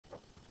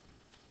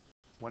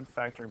When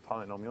factoring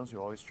polynomials,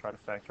 you always try to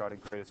factor out a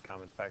greatest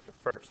common factor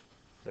first.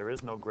 There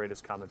is no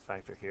greatest common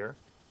factor here,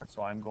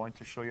 so I'm going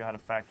to show you how to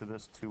factor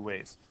this two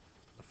ways.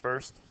 The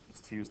first is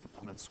to use the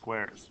Pullman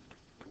squares.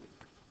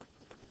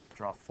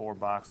 Draw four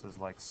boxes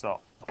like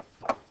so.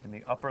 In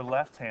the upper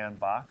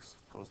left-hand box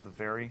goes the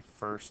very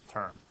first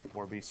term,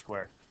 4b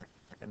squared.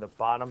 In the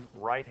bottom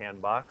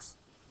right-hand box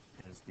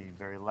is the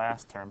very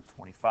last term,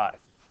 25.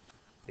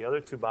 The other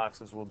two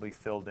boxes will be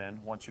filled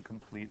in once you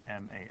complete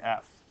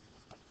MAF.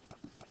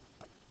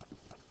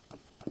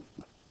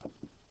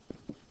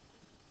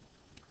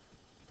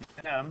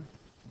 M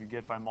you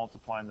get by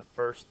multiplying the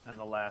first and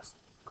the last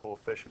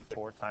coefficient.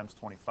 4 times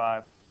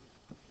 25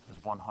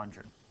 is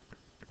 100.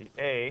 The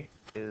A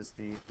is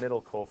the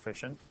middle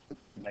coefficient,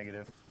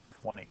 negative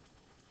 20.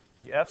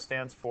 The F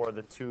stands for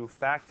the two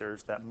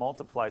factors that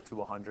multiply to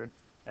 100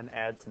 and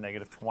add to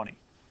negative 20.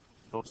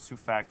 Those two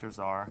factors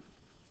are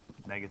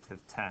negative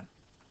 10.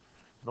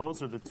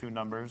 Those are the two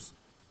numbers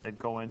that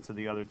go into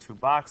the other two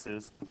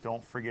boxes.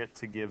 Don't forget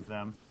to give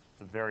them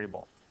the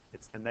variable.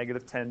 It's the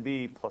negative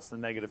 10b plus the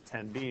negative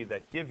 10b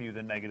that give you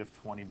the negative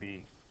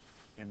 20b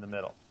in the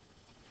middle.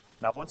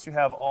 Now, once you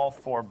have all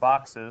four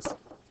boxes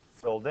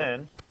filled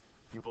in,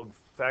 you will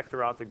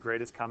factor out the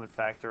greatest common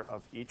factor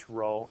of each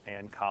row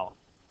and column.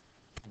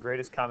 The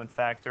greatest common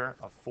factor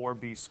of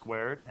 4b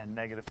squared and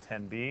negative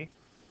 10b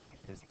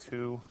is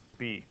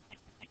 2b.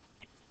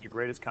 The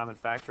greatest common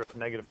factor of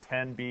negative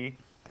 10b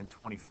and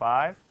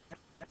 25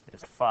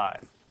 is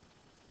 5.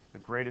 The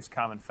greatest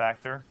common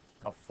factor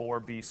of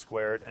 4b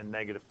squared and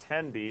negative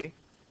 10b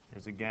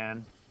is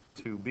again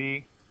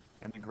 2b,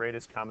 and the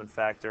greatest common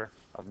factor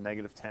of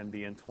negative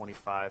 10b and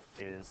 25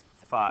 is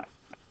 5.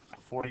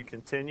 Before you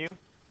continue,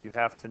 you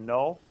have to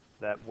know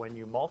that when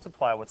you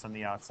multiply what's on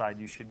the outside,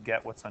 you should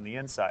get what's on the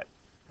inside.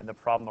 And the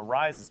problem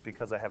arises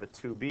because I have a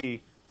 2b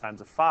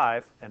times a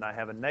 5, and I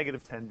have a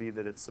negative 10b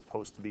that it's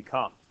supposed to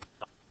become.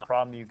 The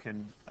problem you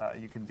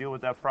can deal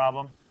with that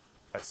problem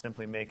by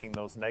simply making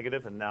those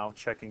negative and now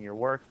checking your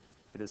work.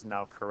 It is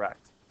now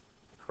correct.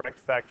 The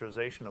correct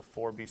factorization of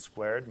 4b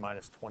squared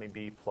minus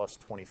 20b plus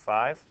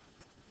 25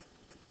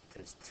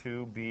 is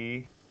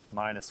 2b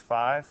minus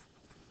 5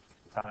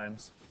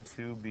 times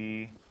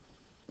 2b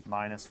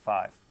minus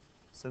 5.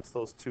 Since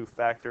those two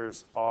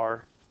factors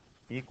are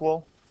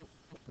equal,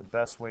 the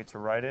best way to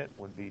write it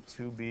would be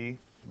 2b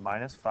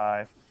minus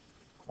 5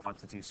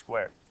 quantity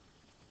squared.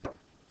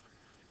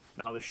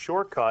 Now the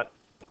shortcut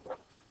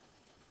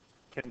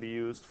can be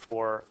used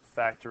for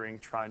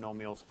factoring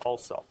trinomials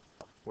also.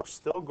 We're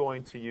still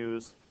going to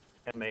use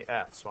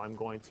MAF, so I'm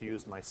going to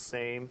use my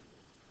same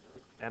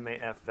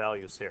MAF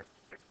values here.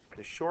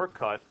 The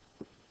shortcut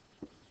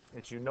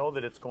is you know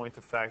that it's going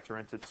to factor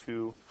into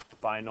two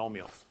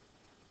binomials.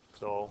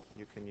 So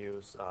you can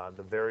use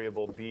the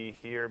variable b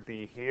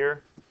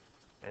here,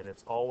 and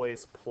it's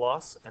always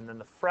plus, and then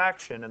the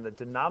fraction, and the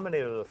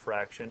denominator of the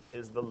fraction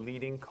is the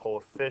leading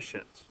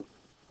coefficient.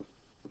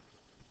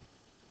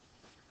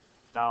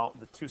 Now,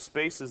 the two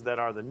spaces that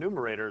are the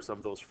numerators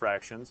of those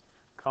fractions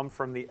come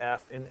from the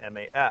f in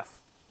MAF.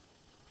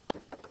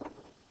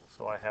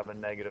 So I have a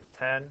negative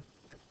 10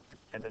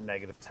 and a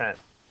negative 10.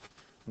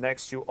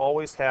 Next, you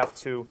always have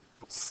to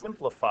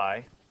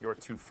simplify your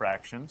two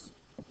fractions,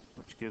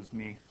 which gives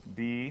me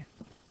b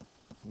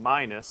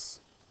minus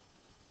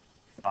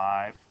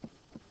 5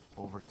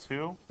 over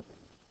 2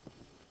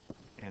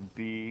 and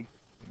b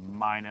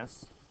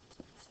minus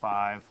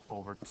 5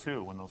 over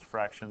 2 when those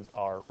fractions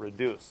are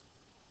reduced.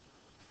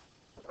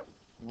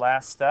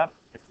 Last step,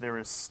 if there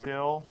is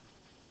still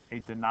a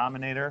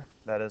denominator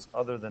that is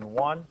other than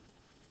 1,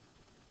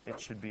 it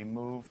should be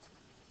moved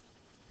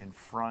in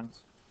front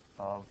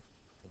of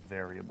the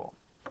variable.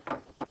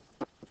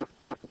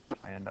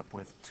 I end up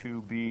with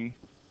 2b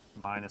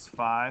minus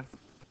 5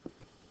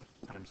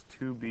 times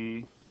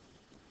 2b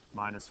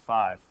minus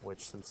 5,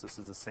 which, since this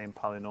is the same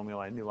polynomial,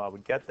 I knew I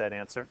would get that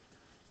answer.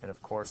 And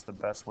of course, the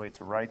best way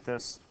to write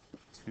this,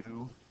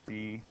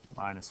 2b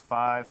minus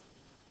 5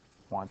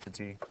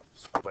 quantity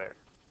squared.